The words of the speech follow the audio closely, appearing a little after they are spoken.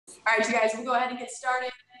All right, you guys, we'll go ahead and get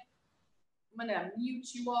started. I'm gonna mute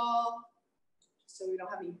you all so we don't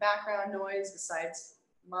have any background noise besides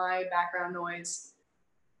my background noise.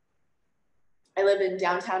 I live in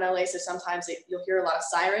downtown LA, so sometimes you'll hear a lot of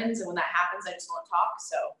sirens, and when that happens, I just won't talk,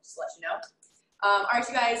 so just to let you know. All right,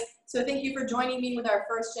 you guys, so thank you for joining me with our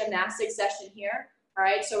first gymnastics session here. All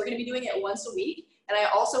right, so we're gonna be doing it once a week, and I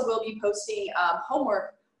also will be posting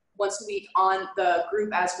homework once a week on the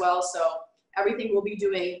group as well, so everything we'll be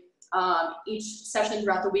doing each session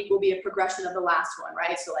throughout the week will be a progression of the last one,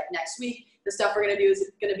 right? So like next week, the stuff we're gonna do is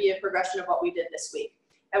gonna be a progression of what we did this week.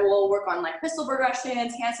 And we'll work on like pistol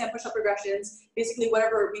progressions, handstand push-up progressions, basically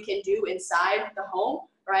whatever we can do inside the home,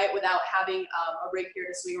 right? Without having a rig here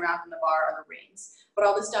to swing around from the bar or the rings. But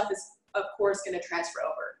all this stuff is, of course, gonna transfer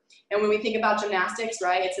over. And when we think about gymnastics,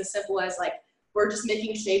 right, it's as simple as like, we're just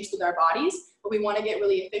making shapes with our bodies, but we want to get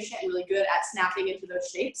really efficient and really good at snapping into those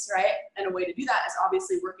shapes, right? And a way to do that is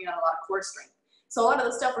obviously working on a lot of core strength. So a lot of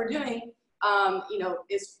the stuff we're doing,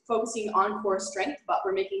 is focusing on core strength, but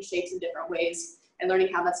we're making shapes in different ways and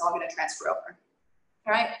learning how that's all going to transfer over.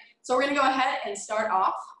 All right, so we're going to go ahead and start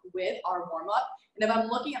off with our warm-up. And if I'm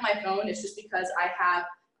looking at my phone, it's just because I have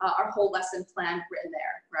our whole lesson plan written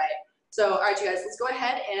there, right? So, all right, you guys, let's go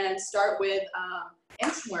ahead and start with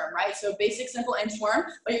inchworm, right? So basic, simple inchworm,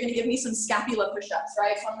 but you're gonna give me some scapula push-ups,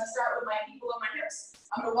 right? So I'm gonna start with my feet below my hips.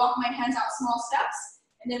 I'm gonna walk my hands out small steps.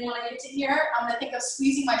 And then when I get to here, I'm gonna think of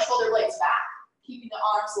squeezing my shoulder blades back, keeping the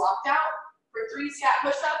arms locked out for 3 scap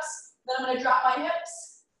push-ups. Then I'm gonna drop my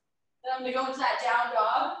hips. Then I'm gonna go into that down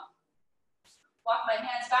dog. Walk my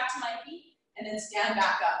hands back to my feet and then stand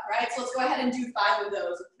back up, right? So let's go ahead and do 5 of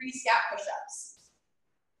those, 3 scap push-ups.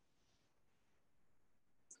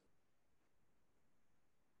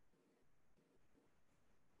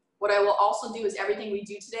 What I will also do is everything we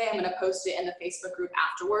do today, I'm gonna post it in the Facebook group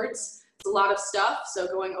afterwards. It's a lot of stuff, so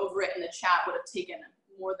going over it in the chat would have taken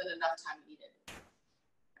more than enough time needed. All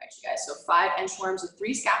right, you guys, so 5 inchworms with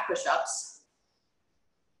 3 scap push-ups.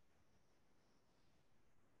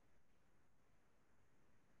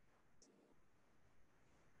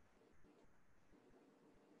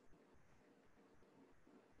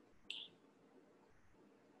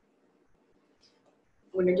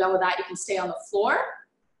 When you're done with that, you can stay on the floor.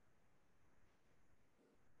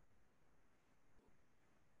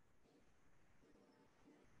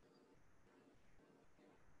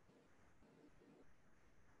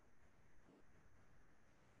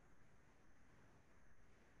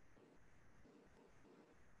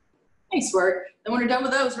 Nice work. Then when we're done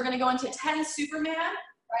with those, we're gonna go into 10 Superman,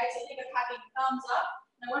 right? So think of having thumbs up.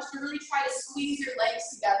 And I want you to really try to squeeze your legs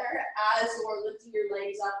together as you're lifting your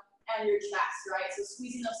legs up and your chest, right? So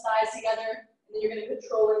squeezing those thighs together, and then you're gonna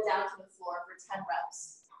control it down to the floor for 10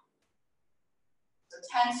 reps. So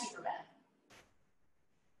 10 Superman.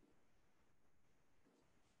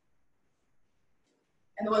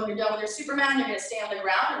 And then when you're done with your Superman, you're gonna stay on the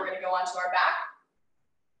ground and we're gonna go onto our back.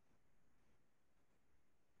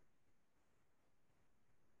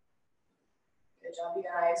 Good job, you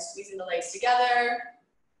guys. Squeezing the legs together.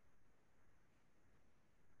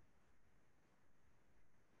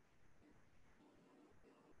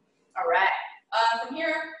 All right. From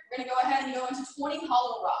here, we're going to go ahead and go into 20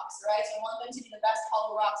 hollow rocks, right? So I want them to be the best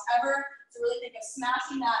hollow rocks ever. So really think of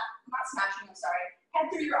smashing that, not smashing, I'm sorry,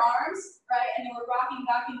 head through your arms, right? And then we're rocking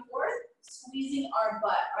back and forth, squeezing our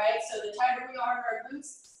butt, right? So the tighter we are in our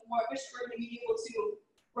glutes, the more efficient we're going to be able to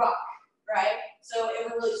rock. Right? So if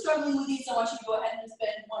we're really struggling with these, I want you to go ahead and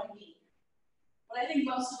spend 1 knee. But I think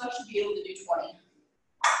most of us should be able to do 20.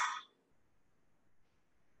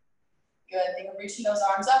 Good. Think of reaching those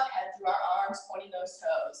arms up, head through our arms, pointing those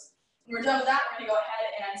toes. When we're done with that, we're going to go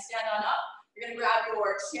ahead and stand on up. You're going to grab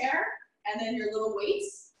your chair and then your little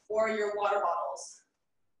weights or your water bottles.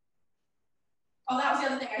 Oh, that was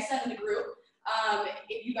the other thing I said in the group.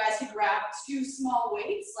 If you guys can grab 2 small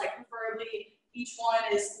weights, like preferably each one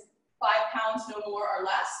is 5 pounds, no more or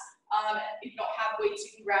less. If you don't have weights, you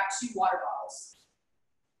can grab 2 water bottles.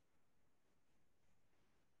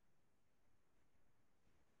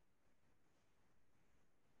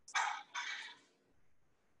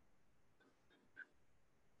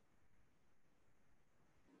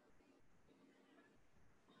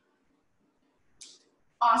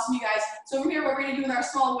 Awesome, you guys. So over here, what we're gonna do with our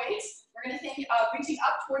small weights, we're gonna think of reaching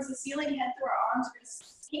up towards the ceiling, head through our arms. We're gonna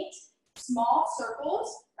paint small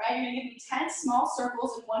circles, right? You're gonna give me 10 small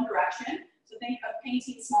circles in one direction. So think of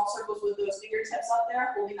painting small circles with those fingertips up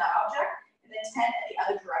there, holding that object, and then 10 in the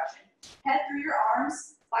other direction. Head through your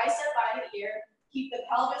arms, bicep by the ear. Keep the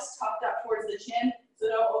pelvis tucked up towards the chin, so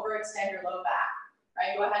don't overextend your low back.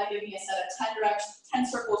 Right? Go ahead and give me a set of 10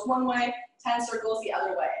 circles one way, 10 circles the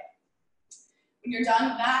other way. When you're done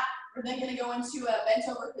with that, we're then gonna go into a bent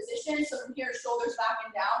over position. So from here, shoulders back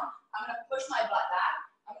and down. I'm gonna push my butt back.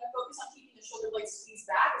 I'm gonna focus on keeping the shoulder blades squeezed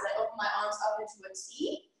back as I open my arms up into a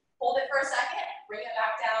T. Hold it for a second, bring it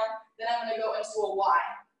back down. Then I'm gonna go into a Y.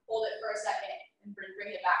 Hold it for a second and bring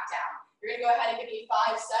it back down. You're gonna go ahead and give me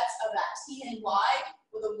 5 sets of that T and Y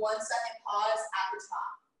with a 1 second pause at the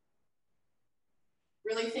top.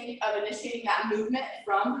 Really think of initiating that movement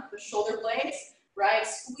from the shoulder blades, right?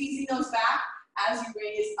 Squeezing those back as you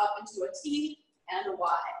raise up into a T and a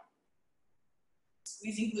Y.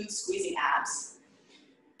 Squeezing glutes, squeezing abs.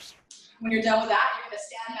 When you're done with that, you're gonna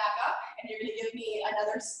stand back up and you're gonna give me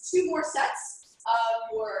another 2 more sets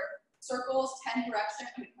of your circles, 10 direction,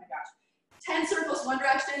 oh my gosh, 10 circles one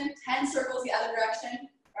direction, 10 circles the other direction,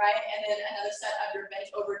 right? And then another set of your bent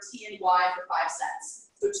over T and Y for 5 sets.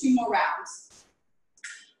 So 2 more rounds.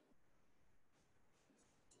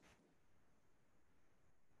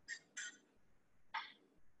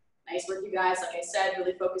 Nice work, you guys. Like I said,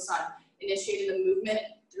 really focus on initiating the movement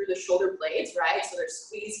through the shoulder blades, right? So they're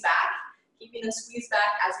squeezed back, keeping them squeezed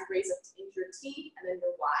back as you raise up into your T and then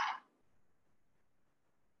your Y.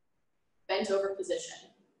 Bent over position.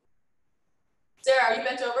 Sarah, are you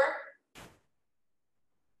bent over?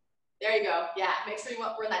 There you go. Yeah, make sure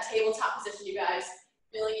we're in that tabletop position, you guys.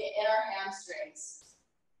 Feeling it in our hamstrings.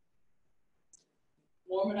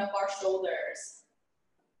 Warming up our shoulders.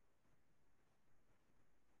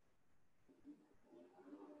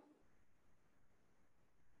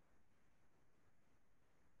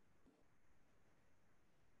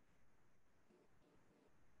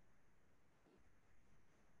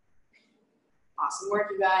 Awesome work,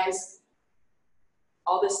 you guys.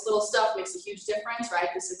 All this little stuff makes a huge difference, right?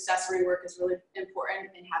 This accessory work is really important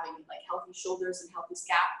in having like healthy shoulders and healthy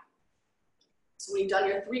scap. So when you've done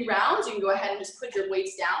your 3 rounds, you can go ahead and just put your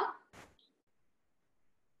weights down.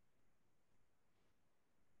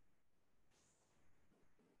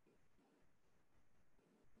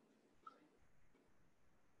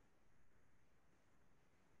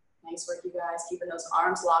 Nice work, you guys. Keeping those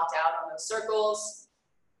arms locked out on those circles.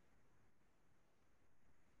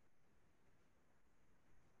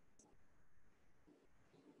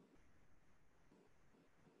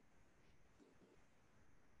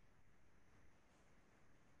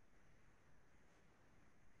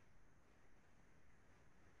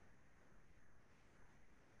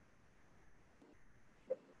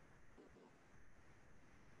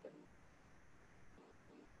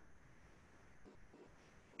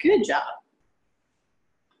 Good job.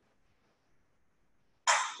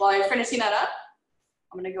 While you're finishing that up,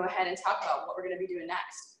 I'm gonna go ahead and talk about what we're gonna be doing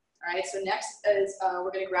next. All right, so next is we're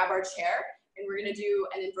gonna grab our chair and we're gonna do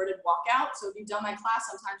an inverted walkout. So if you've done my class,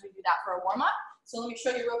 sometimes we do that for a warm up. So let me show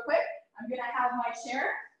you real quick. I'm gonna have my chair.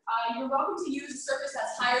 You're welcome to use a surface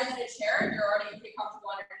that's higher than a chair. You're already pretty comfortable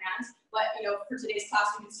on your hands. But you know, for today's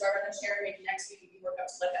class, we can start on a chair. Maybe next week we can work up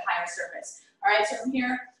to like a higher surface. All right, so from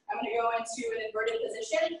here, I'm gonna go into an inverted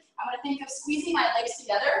position. I'm gonna think of squeezing my legs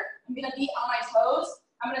together. I'm gonna be on my toes.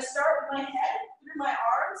 I'm gonna start with my head through my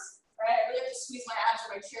arms. Right, I really have to squeeze my abs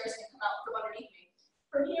or my chair is gonna come out from underneath me.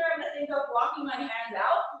 From here, I'm gonna think of walking my hands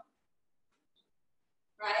out.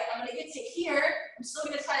 Right, I'm gonna get to here. I'm still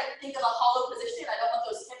gonna try to think of a hollow position. I don't want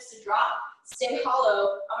those hips to drop. Stay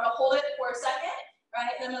hollow. I'm gonna hold it for a second.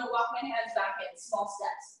 Right, and then I'm gonna walk my hands back in, small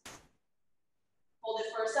steps. Hold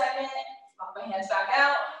it for a second. Walk my hands back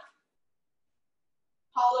out.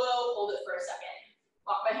 Hollow, hold it for a second.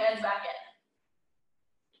 Walk my hands back in.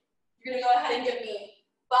 You're gonna go ahead and give me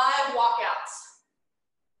 5 walkouts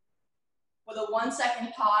with a 1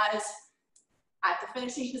 second pause at the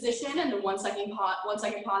finishing position and then 1 second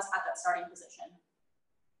pause at that starting position.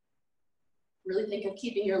 Really think of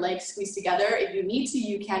keeping your legs squeezed together. If you need to,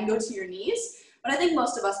 you can go to your knees, but I think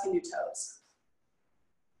most of us can do toes.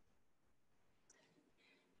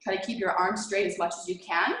 Try to keep your arms straight as much as you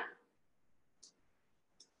can.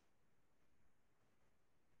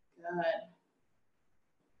 Good.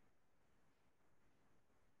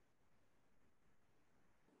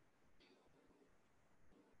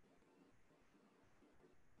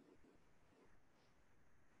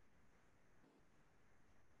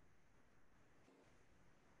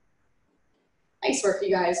 Nice work, you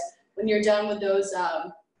guys. When you're done with those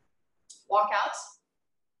walkouts,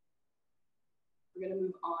 we're gonna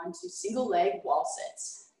move on to single leg wall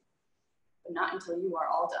sits, but not until you are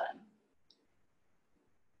all done.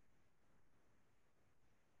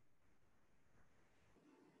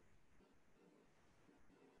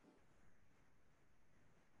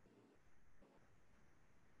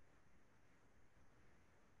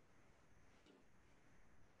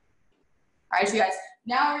 All right, you guys,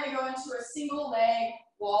 now we're gonna go into a single leg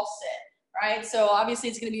wall sit. right? So obviously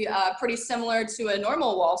it's gonna be pretty similar to a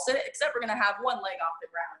normal wall sit, except we're gonna have one leg off the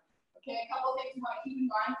ground. Okay, a couple things you wanna keep in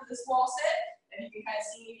mind for this wall sit, and you can kind of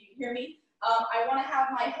see me, you can hear me. I wanna have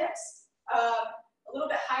my hips a little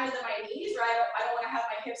bit higher than my knees, right? I don't wanna have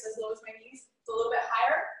my hips as low as my knees, so a little bit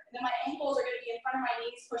higher. And then my ankles are gonna be in front of my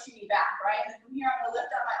knees, pushing me back, right? And then from here, I'm gonna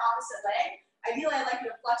lift up my opposite leg. Ideally, I'd like you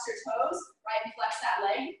to flex your toes, right, and flex that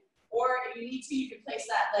leg. Or if you need to, you can place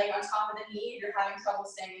that leg on top of the knee if you're having trouble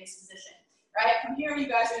staying in this position, right? From here, you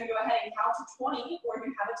guys are gonna go ahead and count to 20, or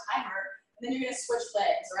you have a timer, and then you're gonna switch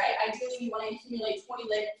legs, right? Ideally, you wanna accumulate 20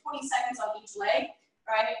 seconds on each leg,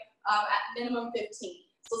 right? At minimum 15.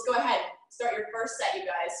 So let's go ahead, start your first set, you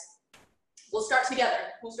guys. We'll start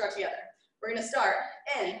together, We're gonna start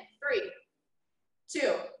in 3,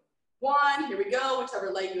 2, 1, here we go,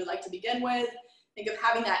 whichever leg you would like to begin with. Think of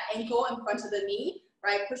having that ankle in front of the knee,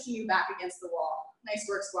 right, pushing you back against the wall. Nice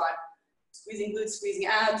work, squad. Squeezing glutes, squeezing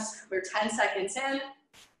abs. We're 10 seconds in.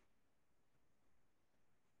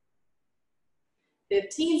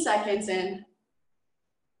 15 seconds in.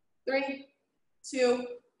 3, 2,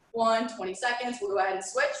 1, 20 seconds. We'll go ahead and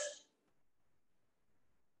switch.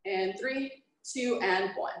 And 3, 2,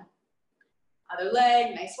 and 1. Other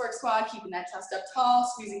leg, nice work, squad. Keeping that chest up tall,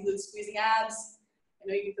 squeezing glutes, squeezing abs. I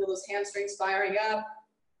know you can feel those hamstrings firing up.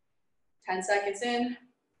 10 seconds in.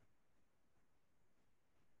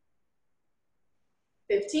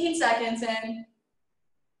 15 seconds in.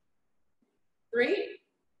 3,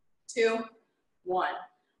 2, 1. All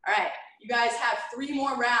right, you guys have 3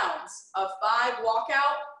 more rounds of 5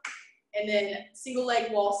 walkout and then single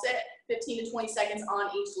leg wall sit, 15 to 20 seconds on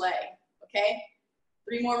each leg, okay?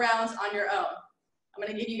 3 more rounds on your own. I'm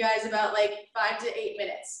gonna give you guys about like 5 to 8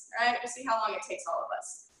 minutes, all right? We'll see how long it takes all of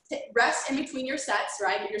us. Rest in between your sets,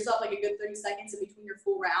 right? Give yourself like a good 30 seconds in between your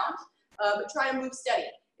full round, but try to move steady.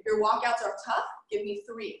 If your walkouts are tough, give me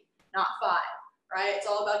 3, not 5, right? It's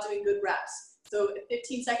all about doing good reps. So if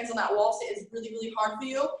 15 seconds on that wall sit is really, really hard for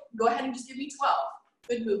you, go ahead and just give me 12.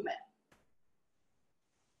 Good movement.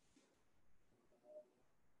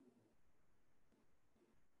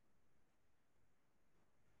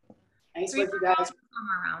 Nice work, you guys. 4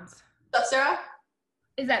 more rounds. What's up, Sarah?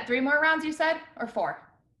 Is that 3 more rounds you said, or 4?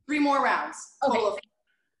 3 more rounds. Okay. Total of 4.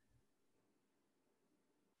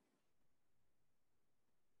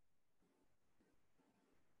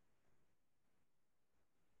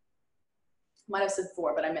 Might have said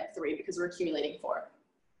 4, but I meant 3 because we're accumulating 4.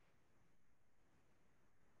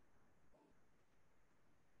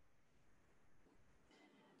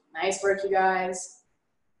 Nice work, you guys.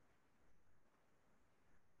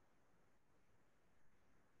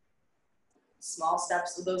 Small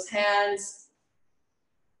steps with those hands.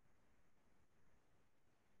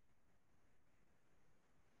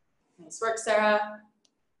 Nice work, Sarah.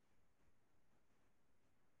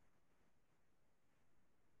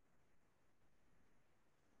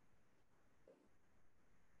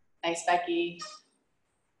 Nice, Becky.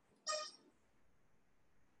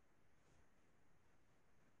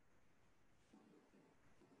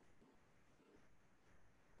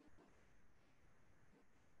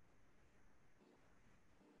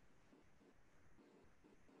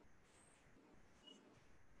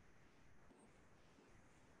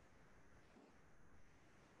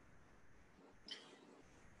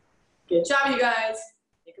 Good job, you guys.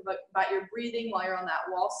 Think about your breathing while you're on that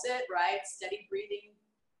wall sit, right? Steady breathing.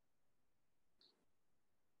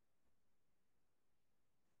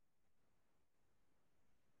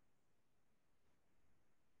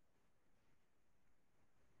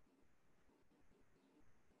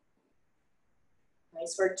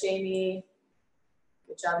 Nice work, Jamie.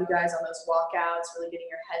 Good job, you guys, on those walkouts, really getting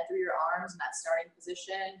your head through your arms in that starting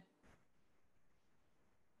position.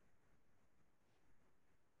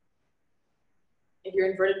 If your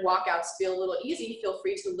inverted walkouts feel a little easy, feel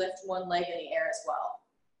free to lift one leg in the air as well.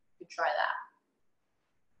 You could try that.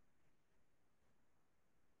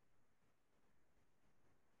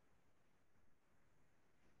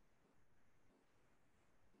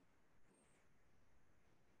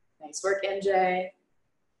 Nice work, MJ.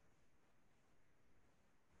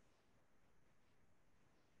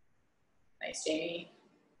 Nice, Jamie.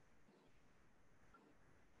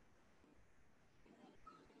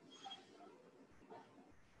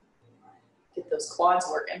 Get those quads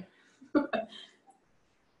working. Good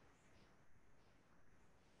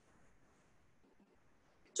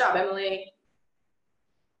job, Emily.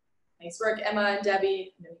 Nice work, Emma and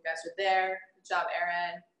Debbie. I know you guys are there. Good job,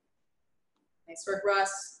 Erin. Nice work,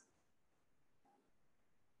 Russ.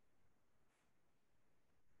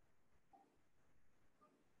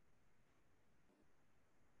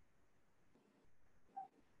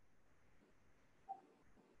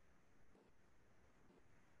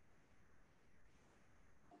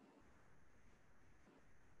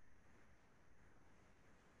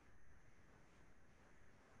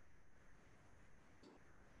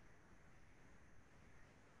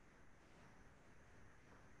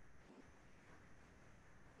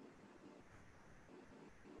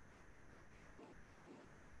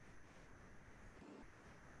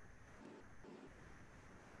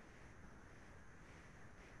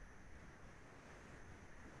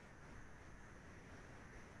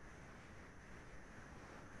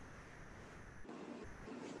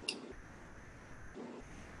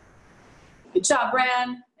 Good job,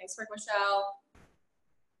 Bran. Nice work, Michelle.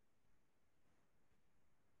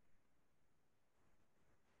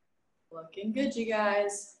 Looking good, you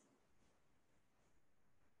guys.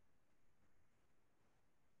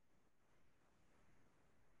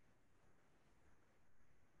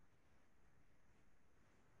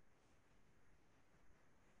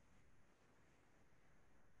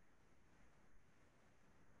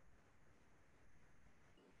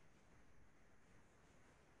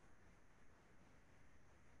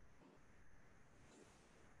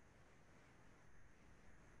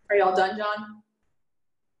 Are y'all done, John?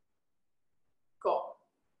 Cool.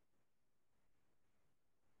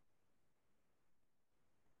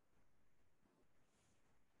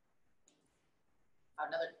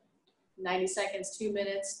 Another 90 seconds, 2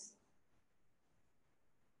 minutes.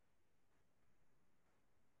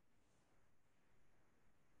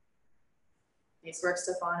 Nice work,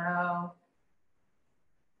 Stefano.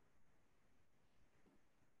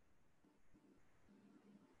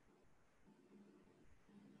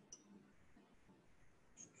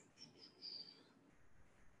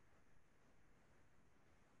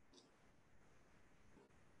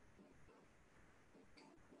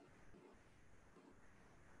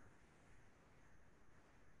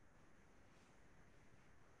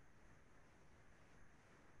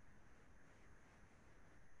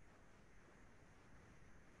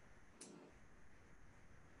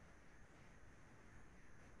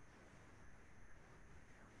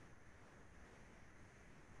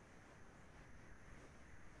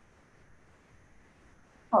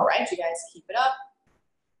 All right, you guys, keep it up.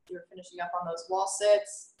 You're finishing up on those wall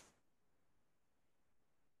sits.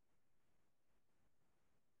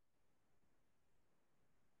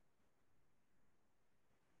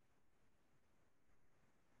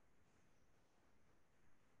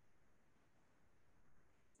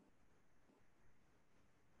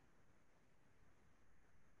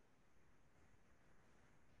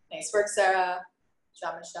 Nice work, Sarah.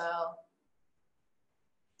 Jean-Michel.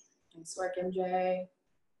 Nice work, MJ.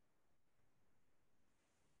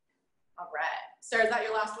 All right. Sarah, is that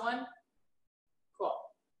your last one? Cool. All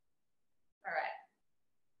right.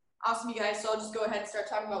 Awesome, you guys. So I'll just go ahead and start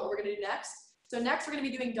talking about what we're going to do next. So next, we're going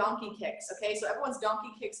to be doing donkey kicks, okay? So everyone's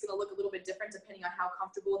donkey kick's going to look a little bit different depending on how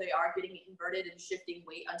comfortable they are getting inverted and shifting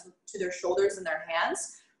weight onto their shoulders and their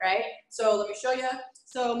hands, right? So let me show you.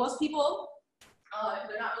 So most people, if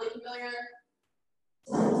they're not really familiar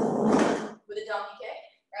with a donkey kick,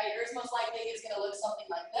 right? Yours most likely is going to look something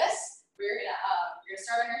like this. Where you're gonna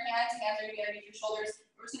start on your hands are gonna be underneath your shoulders.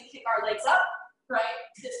 We're just gonna kick our legs up, right,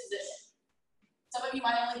 to this position. Some of you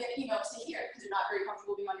might only get, to here because you're not very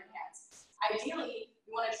comfortable being on your hands. Ideally,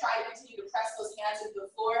 you want to try to continue to press those hands into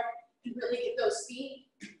the floor and really get those feet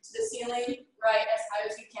to the ceiling, right, as high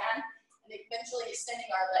as you can, and eventually extending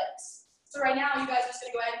our legs. So right now, you guys are just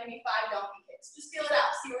gonna go ahead and give me 5 donkey kicks. Just feel it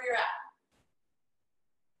out, see where you're at.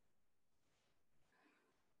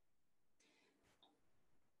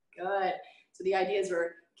 Good. So the idea is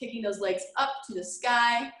we're kicking those legs up to the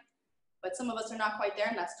sky, but some of us are not quite there,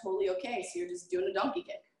 and that's totally okay. So you're just doing a donkey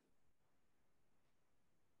kick.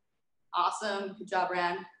 Awesome. Good job,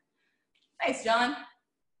 Ran. Nice, John.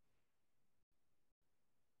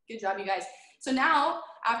 Good job, you guys. So now,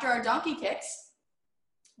 after our donkey kicks,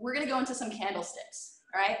 we're going to go into some candlesticks,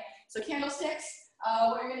 all right? So candlesticks,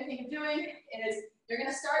 what you're going to think of doing is you're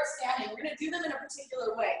going to start standing. We're going to do them in a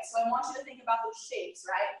particular way. So I want you to think about those shapes,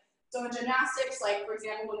 right? So in gymnastics, like for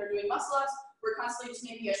example, when we're doing muscle ups, we're constantly just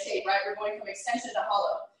making a shape, right? We're going from extension to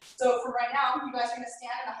hollow. So for right now, you guys are going to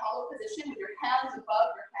stand in a hollow position with your hands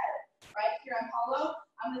above your head, right? Here I'm hollow.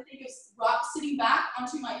 I'm going to think of sitting back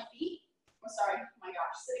onto my feet. Oh, sorry, my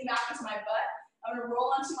gosh, sitting back onto my butt. I'm going to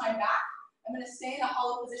roll onto my back. I'm going to stay in a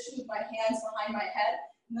hollow position with my hands behind my head,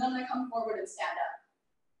 and then I'm going to come forward and stand up.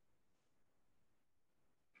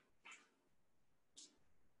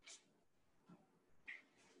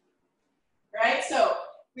 Right? So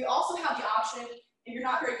we also have the option, if you're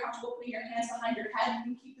not very comfortable putting your hands behind your head, you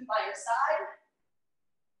can keep them by your side.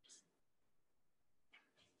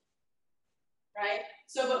 Right?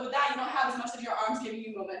 So, but with that, you don't have as much of your arms giving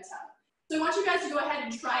you momentum. So I want you guys to go ahead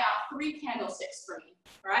and try out 3 candlesticks for me.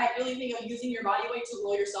 All right? Really think of using your body weight to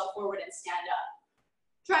roll yourself forward and stand up.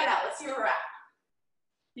 Try it out. Let's see where we're at.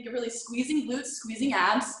 Think of really squeezing glutes, squeezing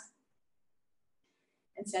abs,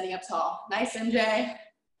 and standing up tall. Nice, MJ.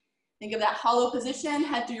 Think of that hollow position,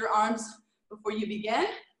 head through your arms before you begin.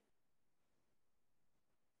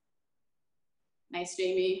 Nice,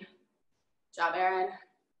 Jamie. Good job, Aaron.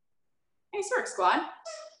 Nice work, squad.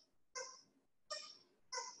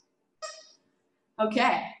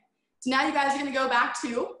 Okay, so now you guys are gonna go back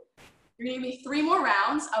to You're gonna give me 3 more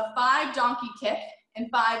rounds of 5 donkey kick and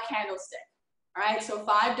 5 candlestick. All right, so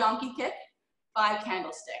 5 donkey kick, 5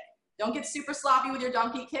 candlestick. Don't get super sloppy with your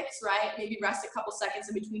donkey kicks, right? Maybe rest a couple seconds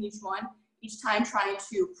in between each one. Each time trying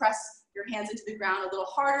to press your hands into the ground a little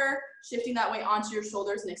harder, shifting that weight onto your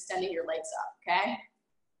shoulders and extending your legs up, okay?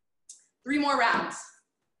 3 more rounds.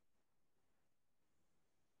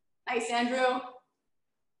 Nice, Andrew.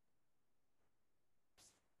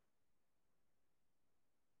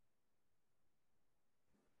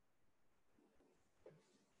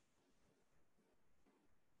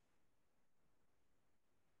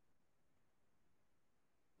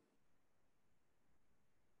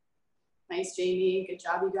 Nice, Jamie. Good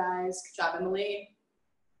job, you guys. Good job, Emily.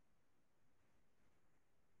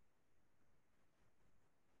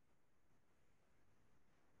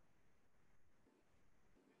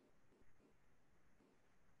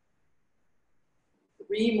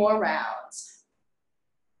 Three more rounds.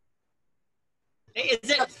 Hey, is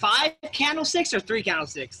it 5 candlesticks or 3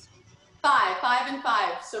 candlesticks? 5, 5 and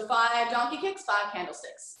 5. So 5 donkey kicks, 5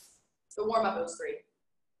 candlesticks. The warm up was 3,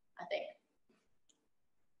 I think.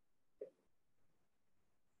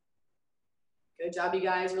 Good job, you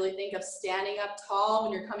guys. Really think of standing up tall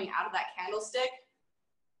when you're coming out of that candlestick.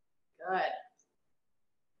 Good.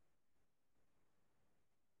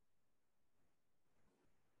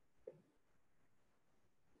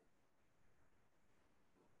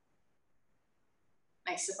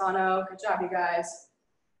 Nice, Stefano. Good job, you guys.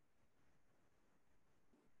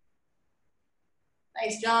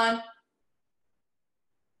 Nice, John.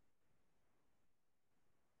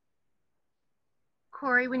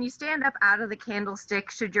 Corey, when you stand up out of the candlestick,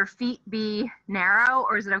 should your feet be narrow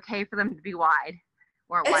or is it okay for them to be wide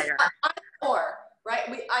or wider? Or,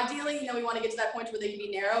 right? Ideally, we want to get to that point where they can be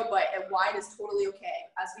narrow, but wide is totally okay.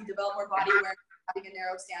 As we develop more body awareness, having a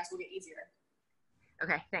narrow stance will get easier.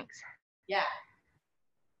 Okay, thanks. Yeah.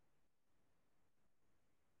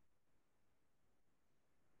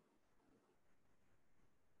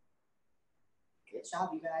 Good job,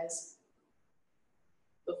 you guys.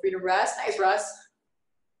 Feel free to rest. Nice, Russ.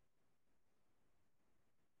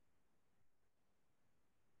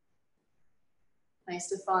 Nice,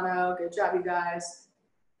 Stefano. Good job, you guys.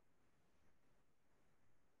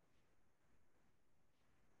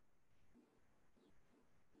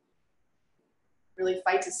 Really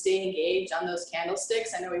fight to stay engaged on those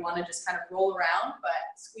candlesticks. I know we want to just kind of roll around, but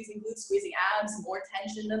squeezing glutes, squeezing abs, more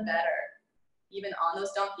tension the better, even on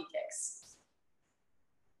those donkey kicks.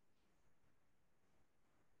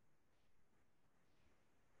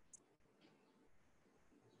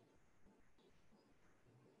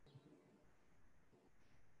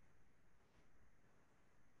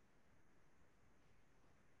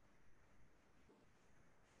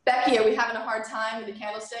 Becky, are we having a hard time with the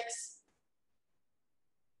candlesticks?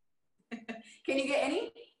 Can you get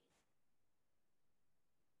any?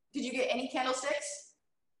 Did you get any candlesticks?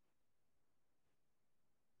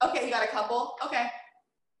 Okay, you got a couple. Okay.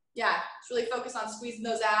 Yeah, just really focus on squeezing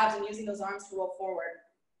those abs and using those arms to roll forward.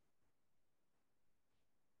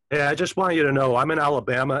 Yeah, I just want you to know I'm in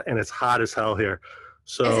Alabama and it's hot as hell here.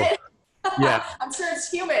 So, is it? Yeah. I'm sure it's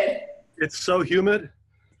humid. It's so humid.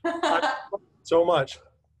 So much.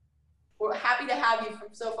 We're happy to have you from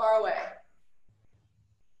so far away.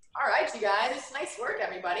 All right, you guys. Nice work,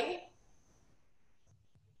 everybody.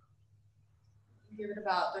 Give it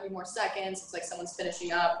about 30 more seconds. Looks like someone's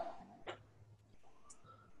finishing up.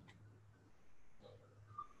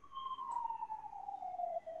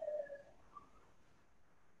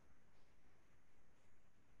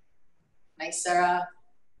 Nice, Sarah.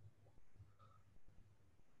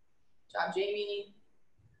 Good job, Jamie.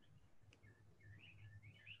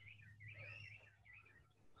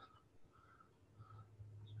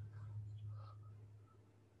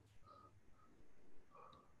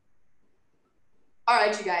 All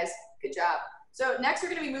right, you guys, good job. So next we're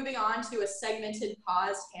gonna be moving on to a segmented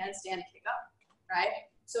paused handstand kick-up, right?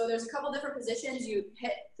 So there's a couple different positions you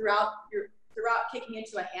hit throughout kicking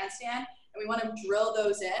into a handstand, and we wanna drill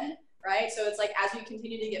those in, right? So it's like as we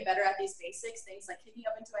continue to get better at these basics, things like kicking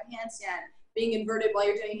up into a handstand, being inverted while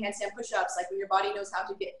you're doing handstand push-ups, like when your body knows how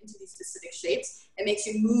to get into these specific shapes, it makes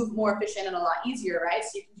you move more efficient and a lot easier, right?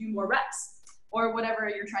 So you can do more reps or whatever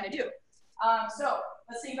you're trying to do. So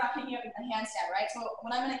let's think about kicking up into the handstand, right? So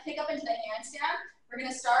when I'm gonna kick up into the handstand, we're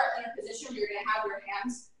gonna start in a position where you're gonna have your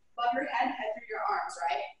hands above your head through your arms,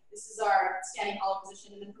 right? This is our standing hollow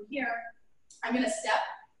position. And then from here, I'm gonna step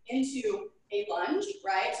into a lunge,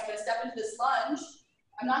 right? So I'm gonna step into this lunge.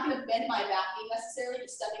 I'm not gonna bend my back knee necessarily,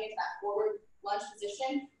 just stepping into that forward lunge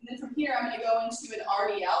position. And then from here, I'm gonna go into an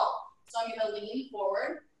RDL. So I'm gonna lean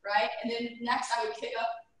forward, right? And then next I would kick up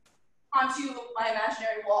onto my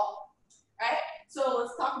imaginary wall, right? So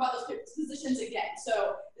let's talk about those positions again.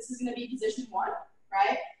 So this is gonna be position 1,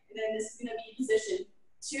 right? And then this is gonna be position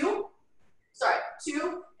 2,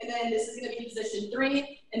 and then this is gonna be position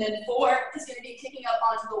 3, and then 4 is gonna be kicking up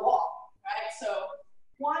onto the wall, right? So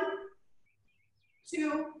 1,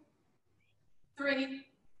 2, 3,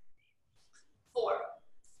 4.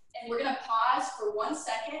 And we're gonna pause for 1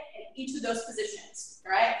 second in each of those positions,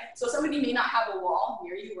 all right? So some of you may not have a wall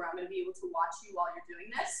near you where I'm gonna be able to watch you while you're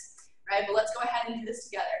doing this, right? But let's go ahead and do this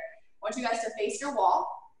together. I want you guys to face your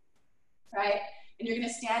wall, right? And you're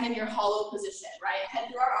gonna stand in your hollow position, right? Head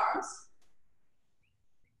through our arms.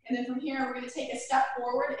 And then from here, we're gonna take a step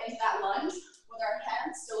forward into that lunge with our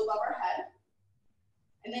hands still above our head.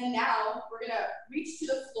 And then now we're gonna reach to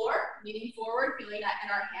the floor, leaning forward, feeling that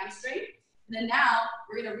in our hamstring. And then now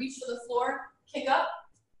we're gonna reach to the floor, kick up,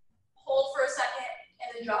 hold for a second,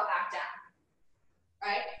 and then drop back down,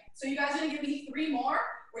 right? So you guys are gonna give me 3 more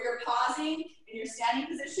where you're pausing in your standing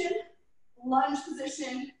position, lunge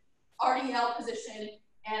position, RDL position,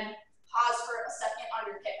 and pause for a second on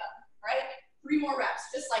your pickup, right? 3 more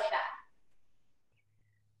reps, just like that.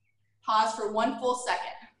 Pause for 1 full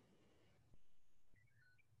second.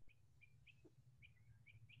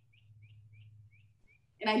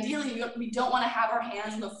 And ideally, we don't want to have our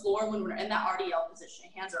hands on the floor when we're in that RDL position.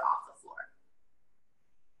 Hands are off the floor.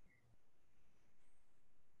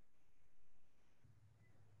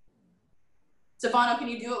 Stefano, can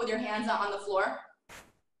you do it with your hands not on the floor?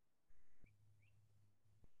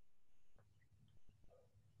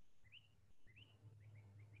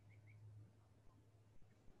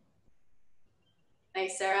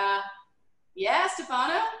 Nice, Sarah. Yeah,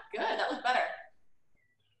 Stefano. Good, that was better.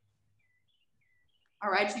 All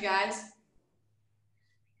right, you guys.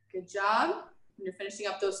 Good job. When you're finishing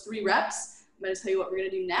up those 3 reps, I'm gonna tell you what we're gonna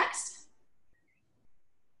do next.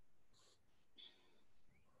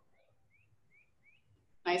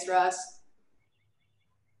 Nice, Russ.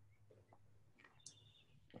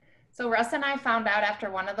 So Russ and I found out after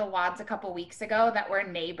one of the WODs a couple weeks ago that we're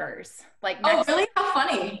neighbors. Like, oh, really? How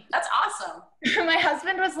funny. That's awesome. My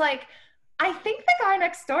husband was like, I think the guy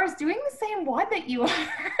next door is doing the same WOD that you are.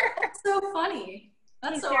 That's so funny.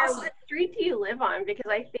 That's so Sarah, awesome. what street do you live on? Because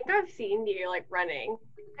I think I've seen you like running.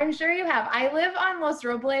 I'm sure you have. I live on Los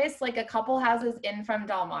Robles, like a couple houses in from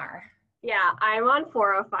Del Mar. Yeah, I'm on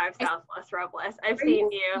 405 South Los Robles. I've Are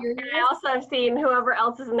seen you you. serious? And I also have seen whoever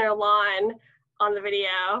else is in their lawn on the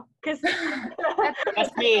video.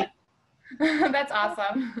 That's me. That's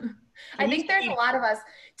awesome. I think there's a lot of us.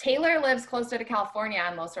 Taylor lives closer to California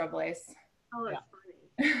on Los Robles. Oh, that's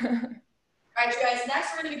funny. All right, you guys,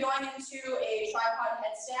 next we're gonna be going into a tripod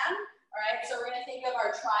headstand. All right, so we're gonna think of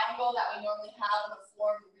our triangle that we normally have on the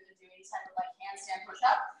floor. We're gonna do any type of like handstand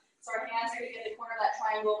push-up. So our hands are gonna be at the corner of that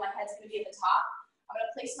triangle. My head's gonna be at the top. I'm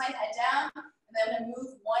gonna place my head down, and then I'm gonna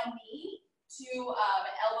move one knee to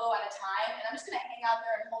an elbow at a time. And I'm just gonna hang out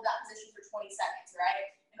there and hold that position for 20 seconds,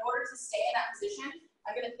 right? In order to stay in that position,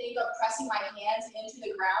 I'm gonna think of pressing my hands into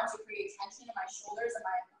the ground to create tension in my shoulders and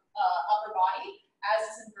my upper body as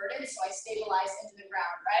it's inverted, so I stabilize into the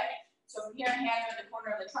ground, right? So from here, hands are at the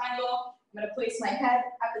corner of the triangle. I'm gonna place my head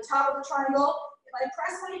at the top of the triangle. If I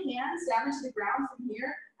press my hands down into the ground from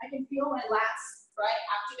here, I can feel my lats, right,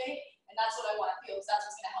 activate, and that's what I wanna feel, because that's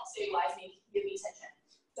what's gonna help stabilize me, give me tension.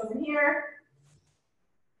 So from here,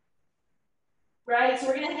 right,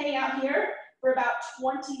 so we're gonna hang out here for about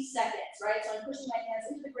 20 seconds, right? So I'm pushing my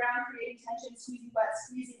hands into the ground, creating tension, squeezing butts,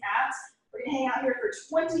 squeezing abs. We're gonna hang out here for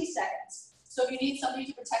 20 seconds. So if you need something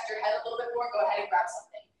to protect your head a little bit more, go ahead and grab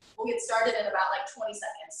something. We'll get started in about like 20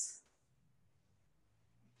 seconds.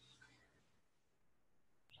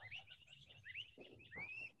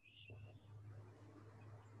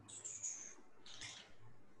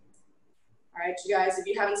 All right, you guys, if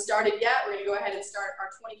you haven't started yet, we're gonna go ahead and start our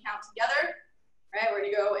 20 count together. All right, we're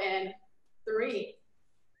gonna go in 3,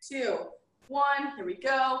 2, 1, here we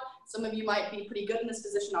go. Some of you might be pretty good in this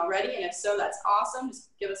position already, and if so, that's awesome. Just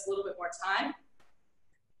give us a little bit more time.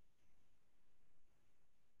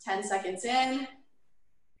 10 seconds in.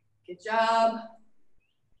 Good job.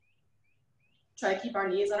 Try to keep our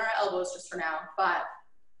knees on our elbows just for now. 5,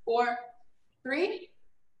 4, 3,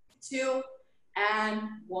 2, and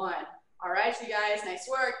 1. All right, you guys, nice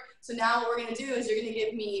work. So now what we're gonna do is you're gonna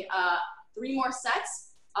give me 3 more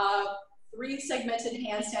sets of 3 segmented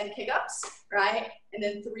handstand kick-ups, right? And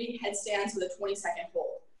then 3 headstands with a 20-second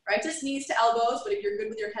hold, right? Just knees to elbows, but if you're good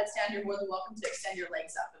with your headstand, you're more than welcome to extend your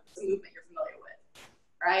legs up if it's a movement you're familiar with,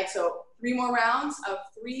 right? So 3 more rounds of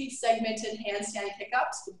 3 segmented handstand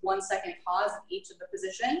kick-ups with 1 second pause in each of the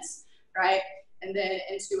positions, right? And then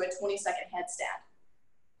into a 20-second headstand.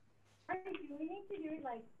 Do we need to do it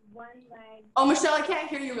like one leg? Oh, Michelle, I can't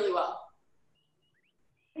hear you really well.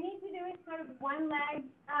 We need to do it sort of one leg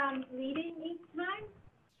leading each time?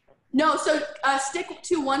 No, so stick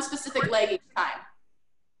to one specific leg each time,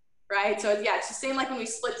 right? So yeah, it's the same like when we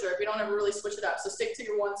split jerk. We don't ever really switch it up. So stick to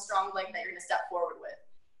your one strong leg that you're gonna step forward with.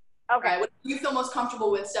 Okay. Right? What do you feel most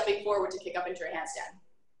comfortable with stepping forward to kick up into your handstand?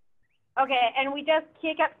 Okay, and we just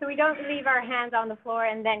kick up, so we don't leave our hands on the floor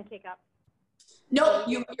and then kick up. No,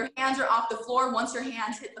 your hands are off the floor. Once your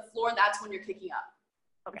hands hit the floor, that's when you're kicking up.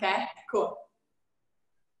 Okay, cool.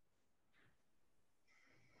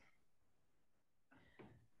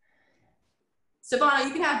 Stefano,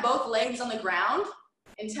 you can have both legs on the ground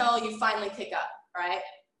until you finally kick up, right?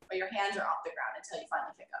 But your hands are off the ground until you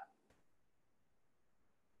finally kick up.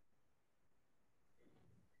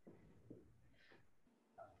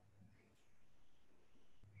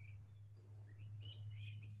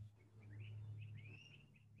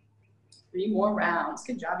 Three more rounds.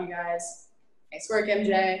 Good job, you guys. Nice work,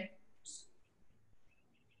 MJ.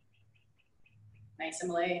 Nice,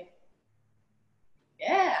 Emily.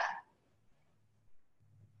 Yeah.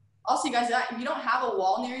 Also, you guys, if you don't have a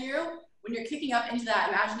wall near you, when you're kicking up into that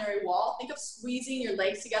imaginary wall, think of squeezing your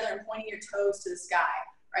legs together and pointing your toes to the sky,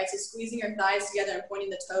 right? So squeezing your thighs together and pointing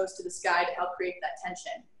the toes to the sky to help create that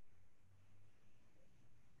tension.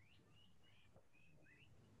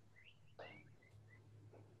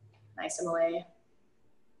 Nice, Emily.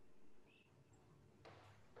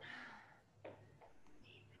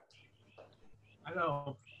 I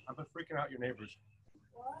know. I've been freaking out your neighbors.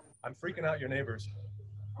 What? I'm freaking out your neighbors.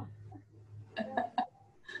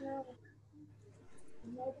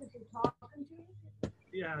 Neighbors are talking to you?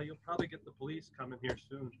 Yeah, you'll probably get the police coming here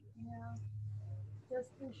soon. Yeah.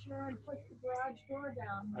 Just be sure and put the garage door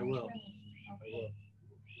down. I will. Okay. I will.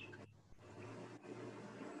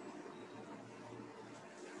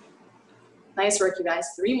 Nice work, you guys.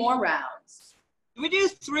 3 more rounds. Do we do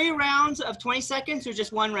 3 rounds of 20 seconds or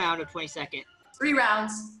just 1 round of 20 seconds? 3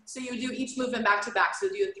 rounds. So you do each movement back to back. So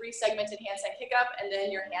do a 3 segmented handstand kick up and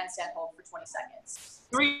then your handstand hold for 20 seconds.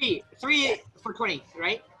 3 for 20,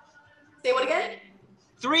 right? Say what again?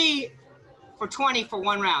 3 for 20 for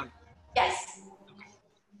 1 round. Yes.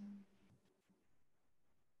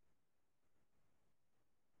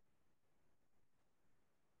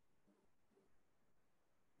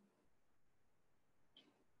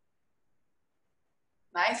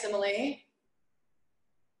 Nice, Emily.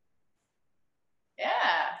 Yeah,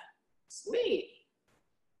 sweet.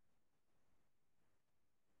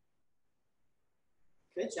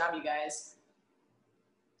 Good job, you guys.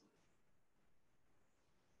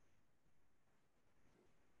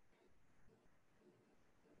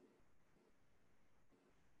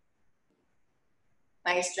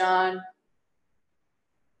 Nice, John.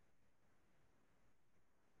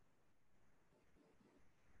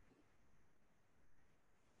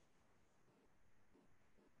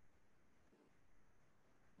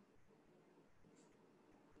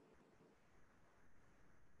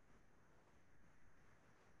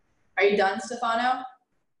 Are you done, Stefano?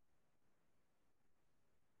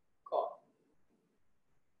 Cool.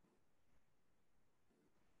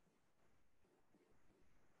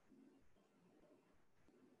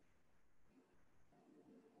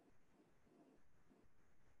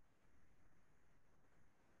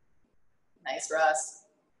 Nice, Russ.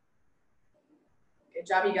 Good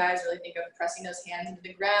job, you guys. Really think of pressing those hands into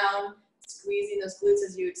the ground, squeezing those glutes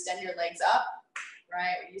as you extend your legs up,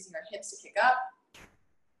 right? We're using our hips to kick up.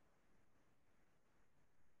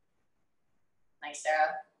 Nice,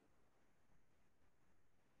 Sarah.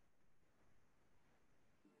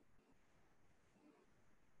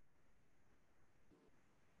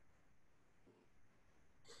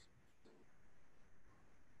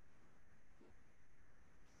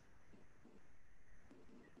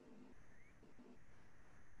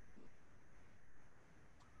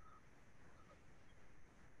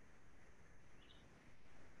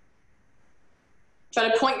 Try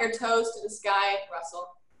to point your toes to the sky, Russell.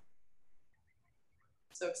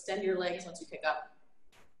 So extend your legs once you pick up.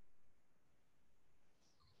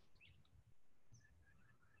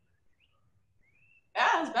 Yeah,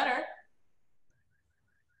 that's better.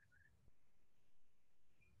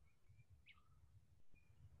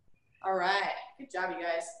 All right, good job, you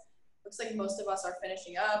guys. Looks like most of us are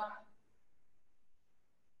finishing up.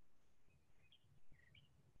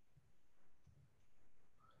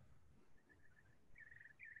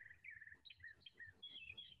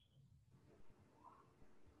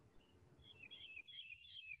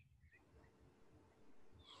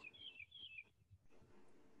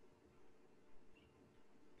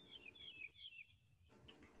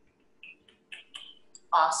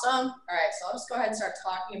 Awesome. All right, so I'll just go ahead and start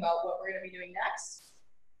talking about what we're going to be doing next.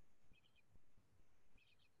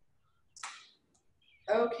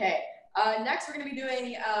 Okay, next we're going to be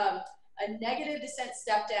doing a negative descent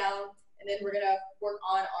step down, and then we're going to work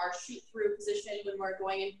on our shoot through position when we're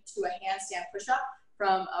going into a handstand push-up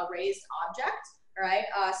from a raised object. All right,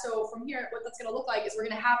 so from here, what that's going to look like is we're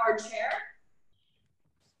going to have our chair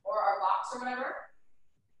or our box or whatever.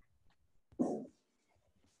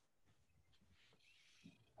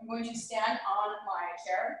 I'm going to stand on my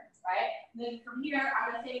chair, right? And then from here, I'm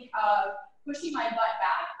going to think of pushing my butt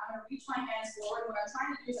back. I'm going to reach my hands forward. What I'm trying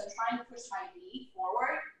to do is I'm trying to push my knee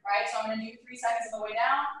forward, right? So I'm going to do 3 seconds on the way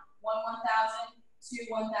down. 1, 1,000, 2,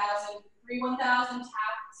 1,000, 3, 1,000,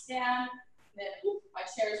 tap, stand. And then my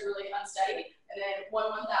chair is really unsteady. And then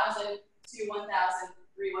 1, 1,000, 2, 1,000, 3,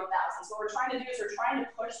 1,000. So what we're trying to do is we're trying to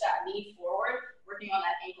push that knee forward, working on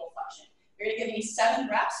that ankle flexion. You're going to give me 7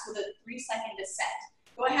 reps with a 3-second descent.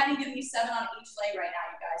 Go ahead and give me 7 on each leg right now,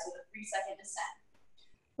 you guys, with a 3-second descent.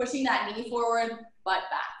 Pushing that knee forward, butt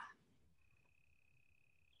back.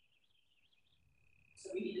 So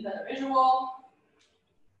we need another visual.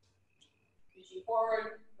 Reaching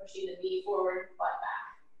forward, pushing the knee forward, butt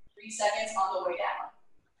back. 3 seconds on the way down.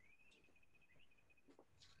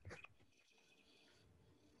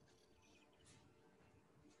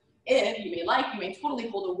 If you may like, you may totally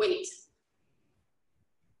hold a weight,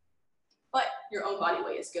 but your own body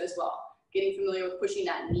weight is good as well. Getting familiar with pushing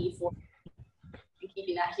that knee forward and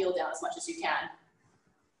keeping that heel down as much as you can.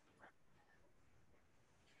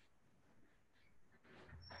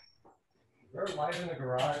 Is there a light in the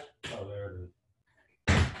garage? Oh, there it is.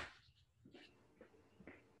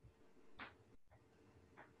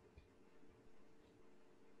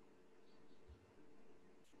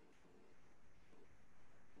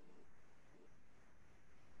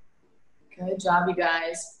 Good job, you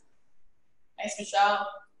guys. Nice, Michelle.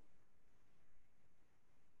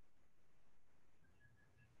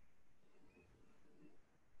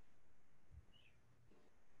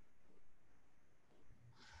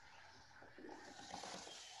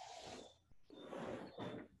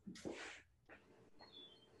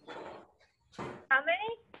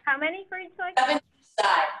 How many for each leg? 7 each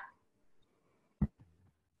side.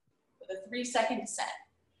 With a 3-second descent.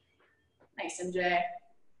 Nice, MJ.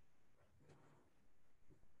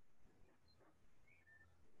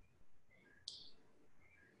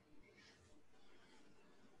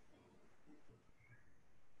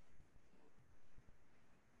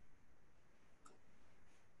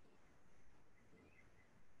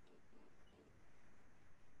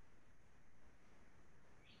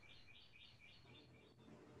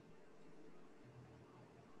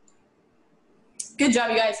 Good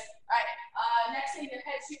job, you guys. All right, next thing, your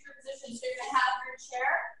head shooter position. So you're gonna have your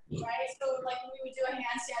chair, right? So like when we would do a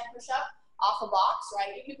handstand push-up off a box,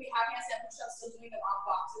 right? Even if we have handstand push-ups, still doing them off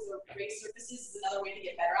boxes or raised surfaces is another way to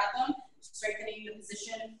get better at them. Strengthening the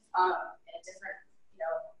position in a different,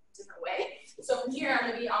 different way. So from here, I'm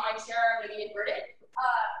gonna be on my chair. I'm gonna be inverted.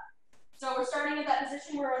 So we're starting at that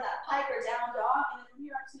position where we're in that pike or down dog, and then from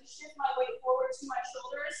here, I'm just gonna shift my weight forward to my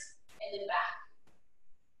shoulders and then back.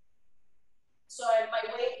 So my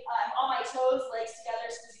weight, I'm on my toes, legs together,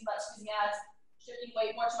 squeezing butt, squeezing abs, shifting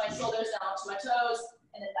weight more to my shoulders, down to my toes,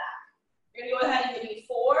 and then back. You're gonna go ahead and give me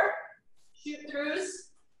 4 shoot-throughs,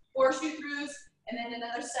 and then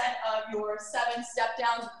another set of your 7 step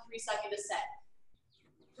downs with a 3-second descent.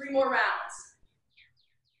 3 more rounds.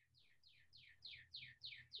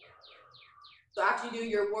 So after you do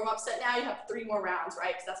your warm-up set now, you have 3 more rounds,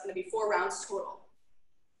 right? Because that's gonna be 4 rounds total.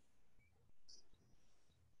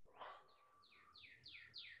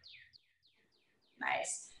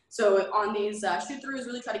 Nice. So on these shoot-throughs,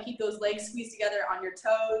 really try to keep those legs squeezed together on your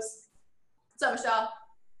toes. What's up, Michelle?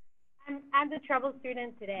 I'm the trouble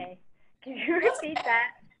student today. Can you repeat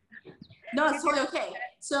that? No, it's totally okay.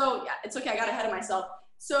 So yeah, it's okay. I got ahead of myself.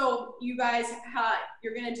 So you guys,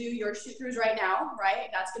 you're gonna do your shoot-throughs right now,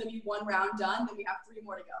 right? That's gonna be 1 round done. Then we have 3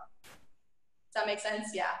 more to go. Does that make sense?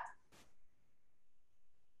 Yeah.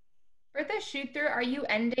 For the shoot through, are you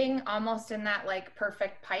ending almost in that like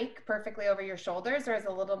perfect pike, perfectly over your shoulders, or is it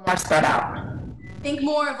a little more spread out? Think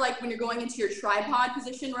more of like when you're going into your tripod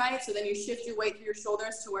position, right? So then you shift your weight through your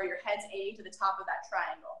shoulders to where your head's aiming to the top of that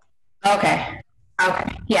triangle. Okay.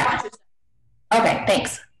 Okay. Yeah. Okay.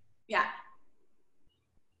 Thanks. Yeah.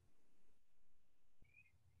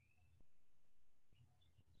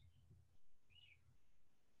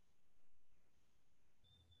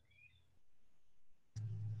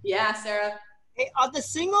 Yeah, Sarah. Hey, on the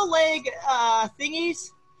single leg thingies,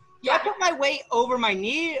 do I put my weight over my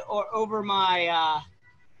knee or over my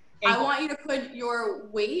ankle? I want you to put your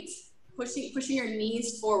weight pushing your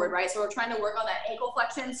knees forward, right? So we're trying to work on that ankle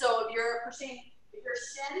flexion. So if your shin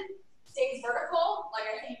stays vertical, like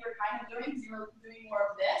I think you're kind of doing, because you're doing more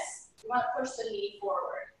of this, you want to push the knee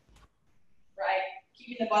forward, right?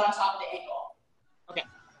 Keeping the butt on top of the ankle. Okay.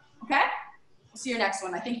 Okay? We'll see your next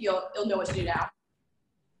one. I think you'll know what to do now.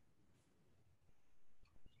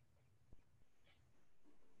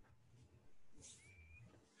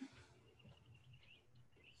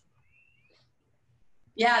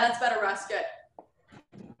 Yeah, that's better, Russ. Good.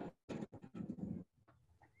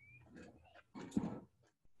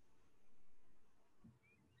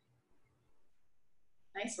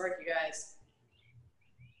 Nice work, you guys.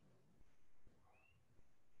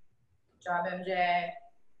 Good job, MJ.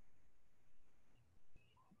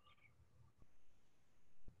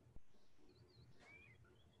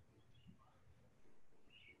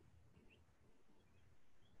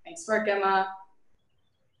 Nice work, Emma.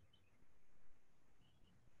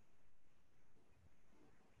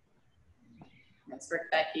 Nice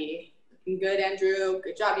work, Becky. Looking good, Andrew.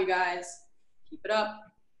 Good job, you guys. Keep it up.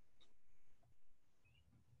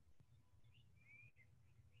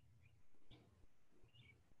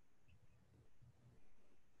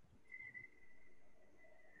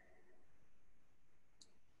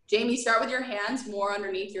 Jamie, start with your hands more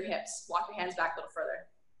underneath your hips. Walk your hands back a little further.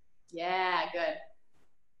 Yeah, good.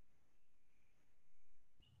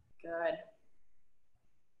 Good.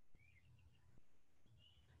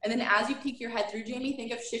 And then as you peek your head through, Jamie,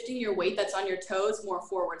 think of shifting your weight that's on your toes more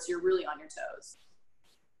forward, so you're really on your toes.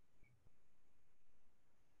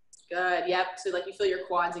 Good, yep, so like you feel your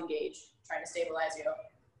quads engage, trying to stabilize you.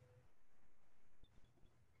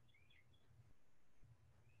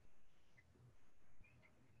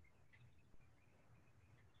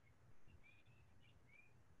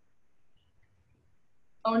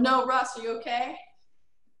 Oh no, Russ, are you okay?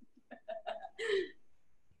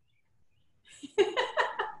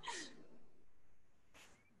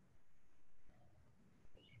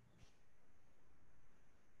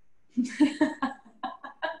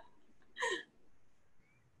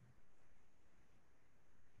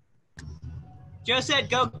 Joe said,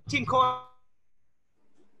 "Go Team Corey."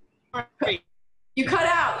 You cut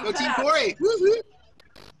out. Go Team Corey. Woo-hoo.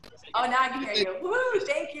 Oh, now I can hear you. Woo,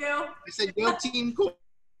 thank you. I said, go Team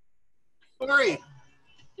Corey.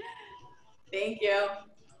 Thank you.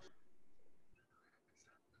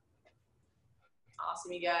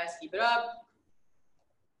 Awesome, you guys. Keep it up.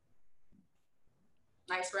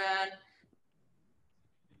 Nice round.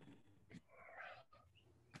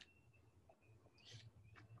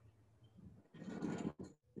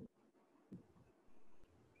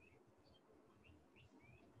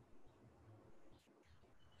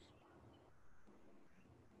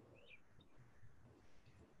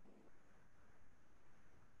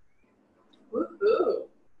 Woohoo.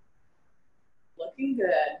 Looking good.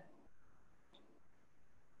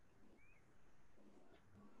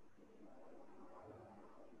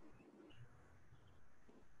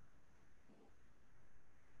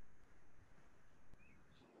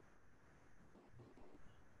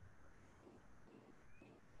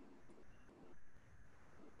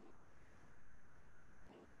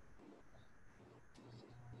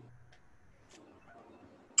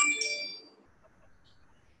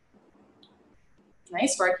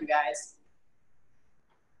 Nice work, you guys.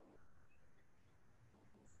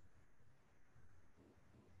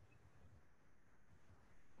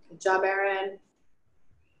 Good job, Erin.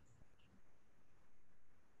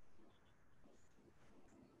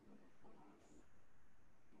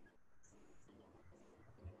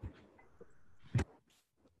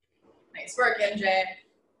 Nice work, MJ.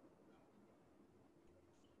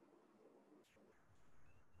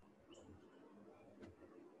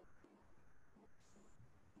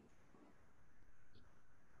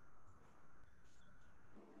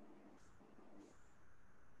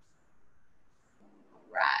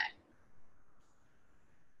 Right.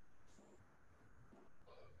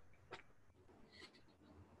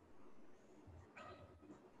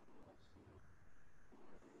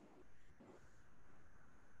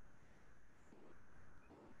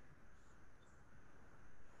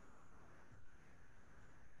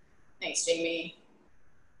 Thanks, Jamie.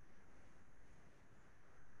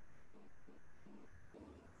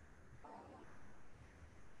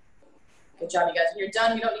 Good job, you guys. When you're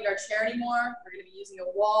done, we don't need our chair anymore. We're going to be using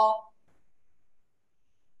a wall.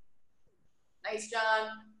 Nice, John.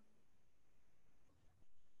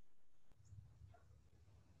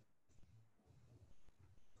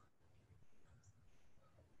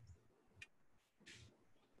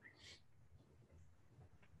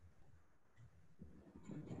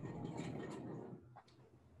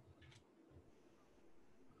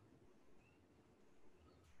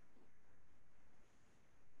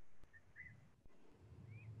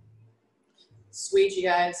 Sweet, you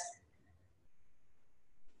guys.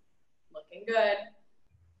 Looking good.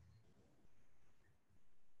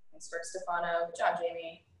 Nice work, Stefano. Good job,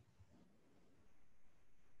 Jamie.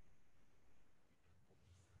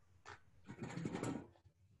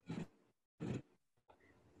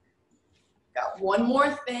 Got one more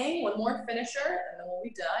thing, one more finisher, and then we'll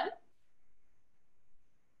be done.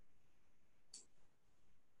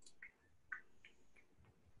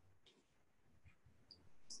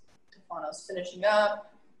 Stefano's finishing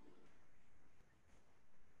up.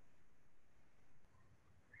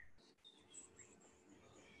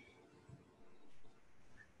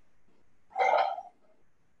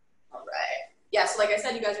 All right. Yeah, so like I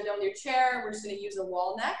said, you guys are done with your chair. We're just going to use a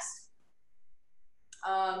wall next.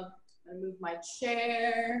 I'm going to move my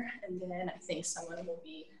chair, and then I think someone will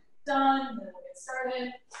be done, and then we'll get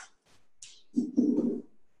started.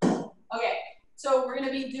 Okay, so we're going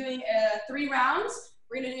to be doing 3 rounds.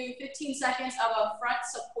 We're going to do 15 seconds of a front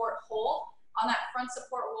support hold. On that front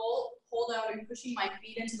support hold, I'm going to be pushing my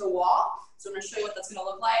feet into the wall. So I'm going to show you what that's going to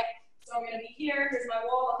look like. So I'm going to be here. Here's my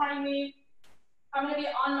wall behind me. I'm going to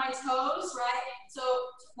be on my toes, right? So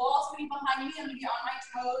wall's going to be behind me. I'm going to be on my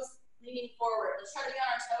toes, leaning forward. Let's try to be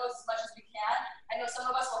on our toes as much as we can. I know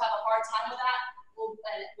some of us will have a hard time with that.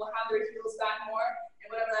 We'll have their heels back more,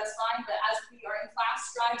 and whatever, that's fine. But as we are in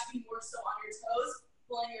class, strive to be more so on your toes,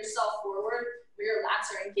 pulling yourself forward where your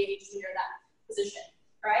lats are engaged when you're in that position.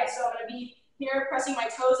 All right, so I'm going to be here pressing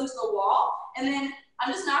my toes into the wall, and then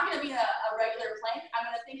I'm just not going to be in a regular plank. I'm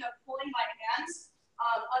going to think of pulling my hands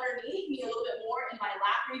underneath me a little bit more in my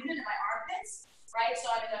lat region, in my armpits, right? So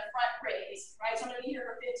I'm in a front raise, right? So I'm going to be here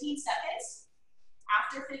for 15 seconds.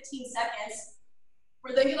 After 15 seconds,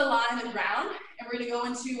 we're then going to lie on the ground, and we're going to go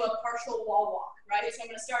into a partial wall walk, right? So I'm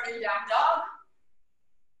going to start in down dog.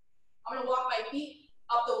 I'm going to walk my feet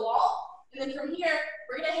up the wall, and then from here,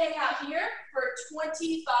 we're going to hang out here for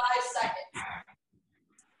 25 seconds,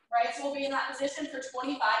 right? So we'll be in that position for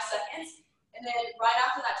 25 seconds, and then right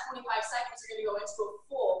after that 25 seconds, we're going to go into a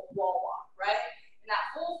full wall walk, right? In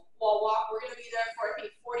that full wall walk, we're going to be there for, I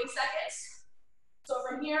think, 40 seconds. So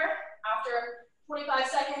from here, after 25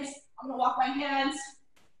 seconds, I'm going to walk my hands,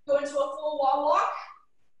 go into a full wall walk,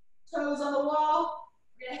 toes on the wall.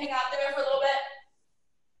 We're going to hang out there for a little bit.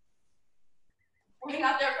 We'll hang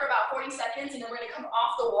out there for about 40 seconds, and then we're going to come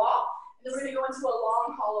off the wall, and then we're going to go into a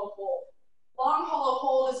long, hollow hold. Long, hollow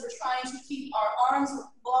hold is we're trying to keep our arms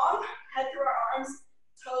long, head through our arms,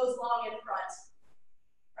 toes long in front.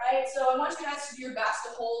 Right? So I want you guys to do your best to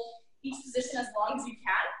hold each position as long as you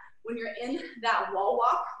can. When you're in that wall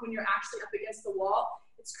walk, when you're actually up against the wall,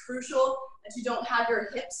 it's crucial that you don't have your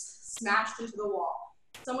hips smashed into the wall.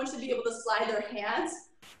 Someone should be able to slide their hands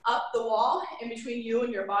up the wall in between you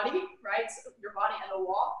and your body, right? So your body and the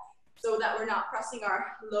wall, so that we're not pressing our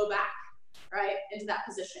low back, right, into that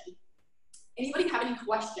position. Anybody have any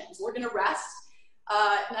questions? We're gonna rest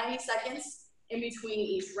 90 seconds in between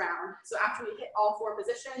each round. So after we hit all 4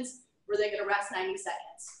 positions, we're then gonna rest 90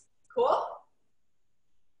 seconds. Cool?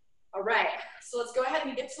 All right, so let's go ahead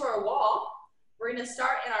and get to our wall. We're gonna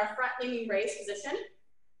start in our front leaning raise position.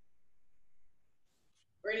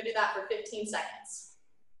 We're gonna do that for 15 seconds.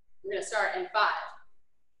 We're gonna start in 5,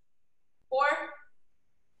 4,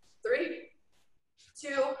 3,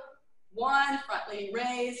 2, 1, front leaning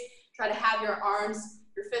raise. Try to have your arms,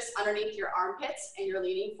 your fists underneath your armpits, and you're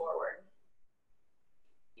leaning forward.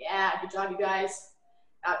 Yeah, good job, you guys.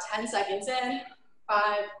 About 10 seconds in.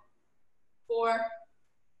 5, 4,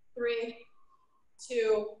 3,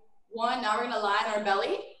 2, 1. Now we're gonna lie on our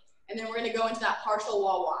belly, and then we're gonna go into that partial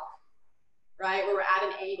wall walk, right, where we're at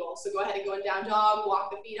an angle. So go ahead and go in down dog, walk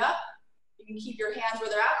the feet up. You can keep your hands where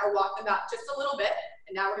they're at or walk them back just a little bit,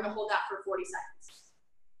 and now we're gonna hold that for 40 seconds.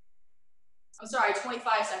 I'm sorry,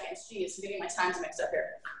 25 seconds. Geez, I'm getting my times mixed up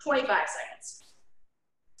here. 25 seconds.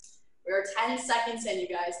 We're 10 seconds in, you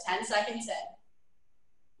guys, 10 seconds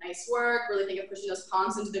in. Nice work. Really think of pushing those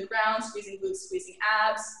palms into the ground, squeezing glutes, squeezing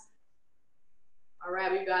abs. All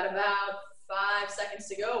right, we've got about 5 seconds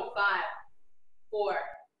to go. 5, 4,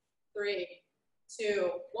 3,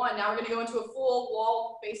 2, 1. Now we're gonna go into a full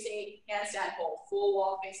wall facing handstand hold. Full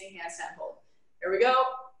wall facing handstand hold. Here we go.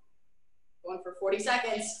 Going for 40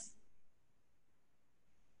 seconds.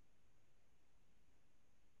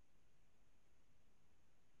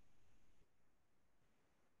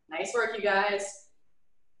 Nice work, you guys.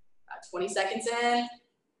 About 20 seconds in.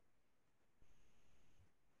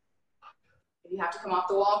 If you have to come off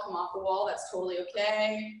the wall, come off the wall. That's totally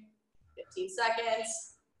okay. 15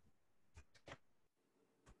 seconds.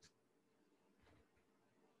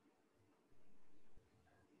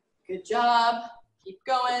 Good job. Keep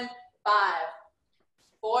going. 5,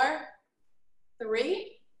 4,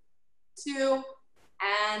 3, 2,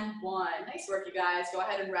 and 1. Nice work, you guys. Go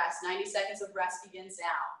ahead and rest. 90 seconds of rest begins now.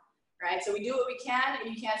 Right? So we do what we can. If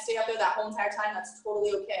you can't stay up there that whole entire time, that's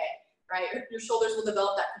totally okay. Right? Your shoulders will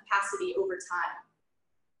develop that capacity over time.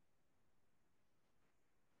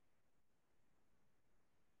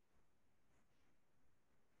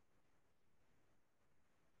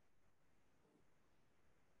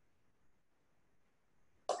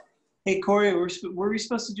 Hey, Corey, were we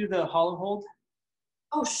supposed to do the hollow hold?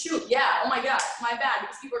 Oh, shoot. Yeah. Oh, my God. My bad,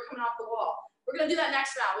 because people are coming off the wall. We're going to do that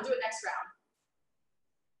next round. We'll do it next round.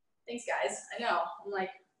 Thanks, guys. I know. I'm like,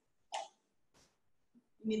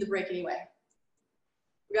 you need the break anyway.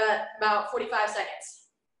 We got about 45 seconds.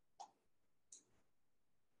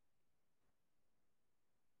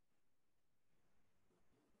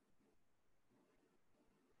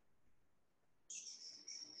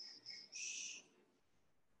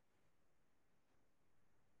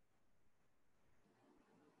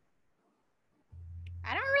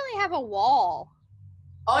 I don't really have a wall.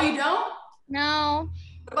 Oh, you don't? No.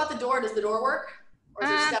 What about the door? Does the door work? Or is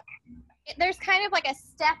there step? There's kind of like a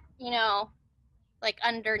step, you know, like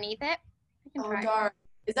underneath it. I can try. Darn.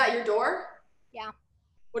 Is that your door? Yeah.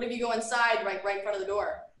 What if you go inside, right in front of the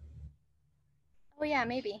door? Oh yeah,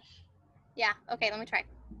 maybe. Yeah, okay, let me try.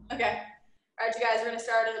 Okay. All right, you guys, we're gonna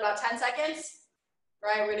start in about 10 seconds.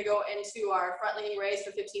 Right, we're gonna go into our front leaning raise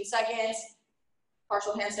for 15 seconds.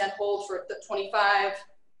 Partial handstand hold for 25.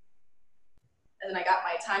 And then I got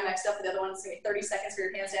my time next up for the other one. It's gonna be 30 seconds for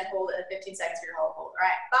your handstand hold and 15 seconds for your hollow hold. All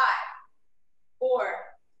right, 5, 4,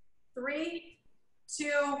 3,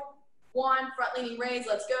 2, 1. Front leaning raise,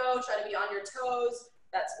 let's go. Try to be on your toes.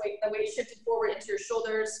 That's the weight shifted forward into your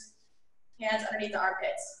shoulders. Hands underneath the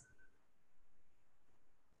armpits.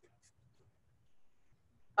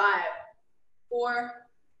 5, 4,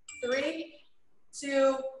 3,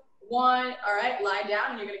 2, 1. All right, lie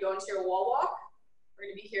down and you're gonna go into your wall walk. We're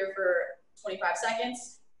gonna be here for 25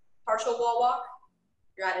 seconds. Partial wall walk.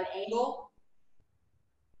 You're at an angle.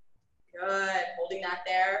 Good, holding that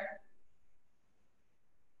there.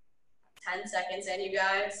 10 seconds in, you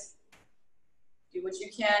guys. Do what you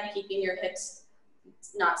can, keeping your hips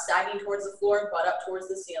not sagging towards the floor, but up towards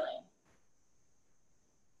the ceiling.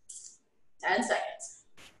 10 seconds.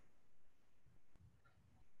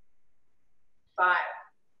 5,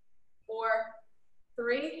 4,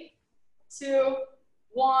 3, 2,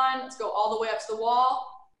 1. Let's go all the way up to the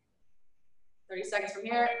wall. 30 seconds from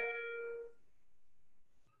here.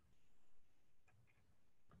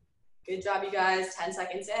 Good job, you guys. 10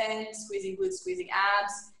 seconds in, squeezing glutes, squeezing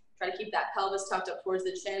abs. Try to keep that pelvis tucked up towards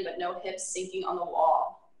the chin, but no hips sinking on the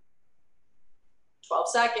wall. 12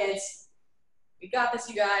 seconds. We got this,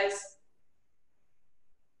 you guys.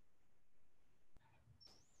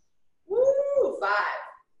 Woo! 5,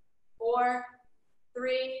 4,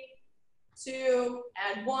 3, 2,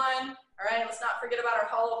 and 1. All right, let's not forget about our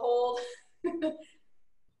hollow hold.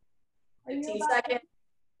 15 seconds.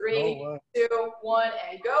 3, 2, 1,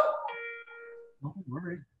 and go. Don't be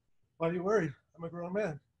worried. Why are you worried? I'm a grown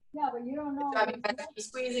man. Yeah, but you don't know. Good job, you guys. Keep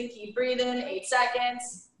squeezing, keep breathing. 8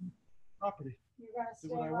 seconds. Property. You're gonna Do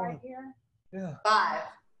stay what I right want. here. Yeah. 5,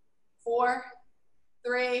 4,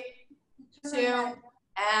 3, 2,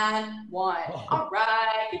 and 1. All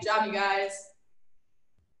right, good job, you guys.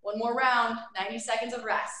 One more round, 90 seconds of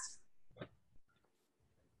rest.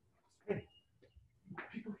 Hey,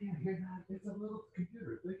 people can't hear that. It's a little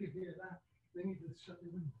computer. If they can hear that, they need to shut the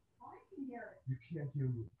window. I can hear it. You can't hear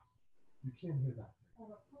me. You can't hear that. Oh,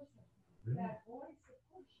 of course I can. Really? That voice, of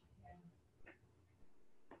course you can.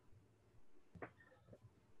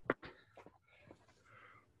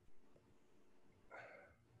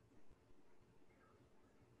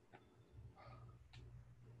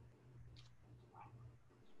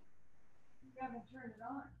 You haven't turned it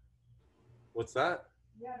on. What's that?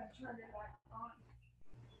 You haven't turned it back on.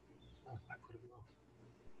 Oh, I put it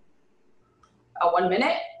off. 1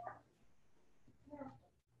 minute. Yeah.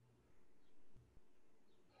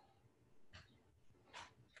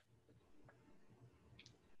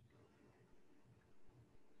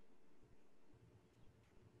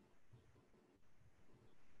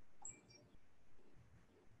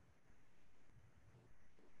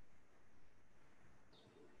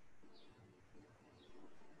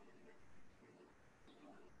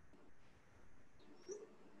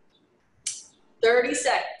 Thirty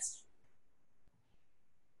seconds.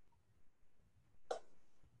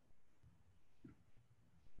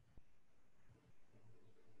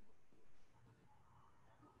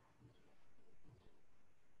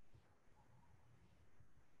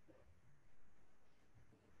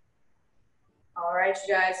 All right, right,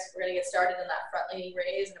 you guys, we're gonna get started in that front leaning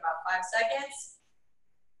raise in about 5 seconds.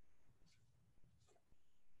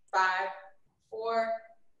 5, 4,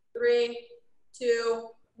 3, 2,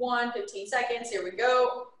 1, 15 seconds, here we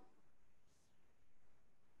go.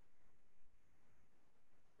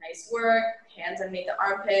 Nice work, hands underneath the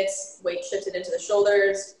armpits, weight shifted into the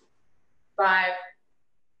shoulders. 5,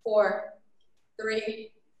 4,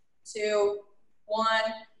 3, 2, 1.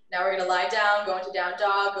 Now we're gonna lie down, go into down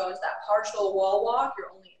dog, go into that partial wall walk.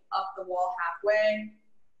 You're only up the wall halfway.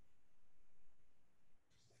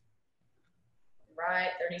 Right,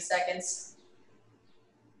 30 seconds.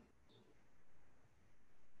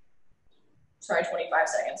 Sorry, 25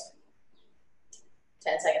 seconds.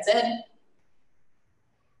 10 seconds in.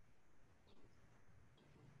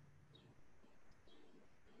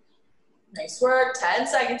 Nice work, 10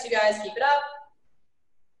 seconds, you guys, keep it up.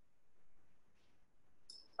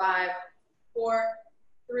 5, 4,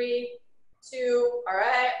 3, 2, all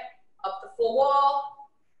right, up the full wall.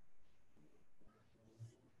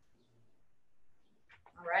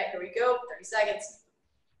 All right, here we go, 30 seconds.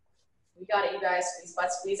 We got it, you guys, squeeze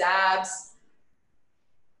butt, squeeze abs.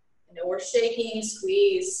 I know we're shaking,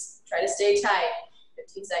 squeeze, try to stay tight,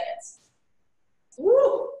 15 seconds.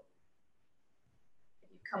 Woo!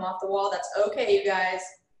 If you come off the wall, that's okay, you guys.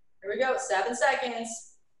 Here we go, 7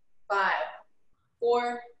 seconds. 5,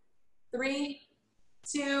 4, 3,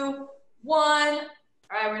 2, 1. All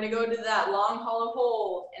right, we're gonna go to that long hollow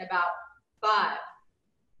hold in about 5,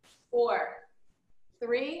 4,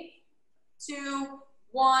 3, 2,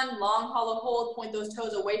 1. Long hollow hold, point those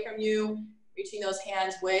toes away from you, reaching those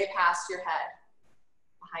hands way past your head,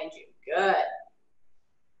 behind you. Good.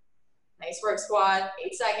 Nice work, squad.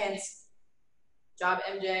 8 seconds. Good job,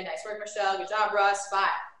 MJ. Nice work, Michelle. Good job, Russ. 5,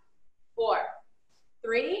 4,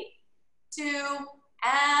 3, 2,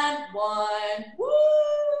 and 1.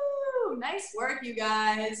 Woo! Nice work, you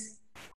guys.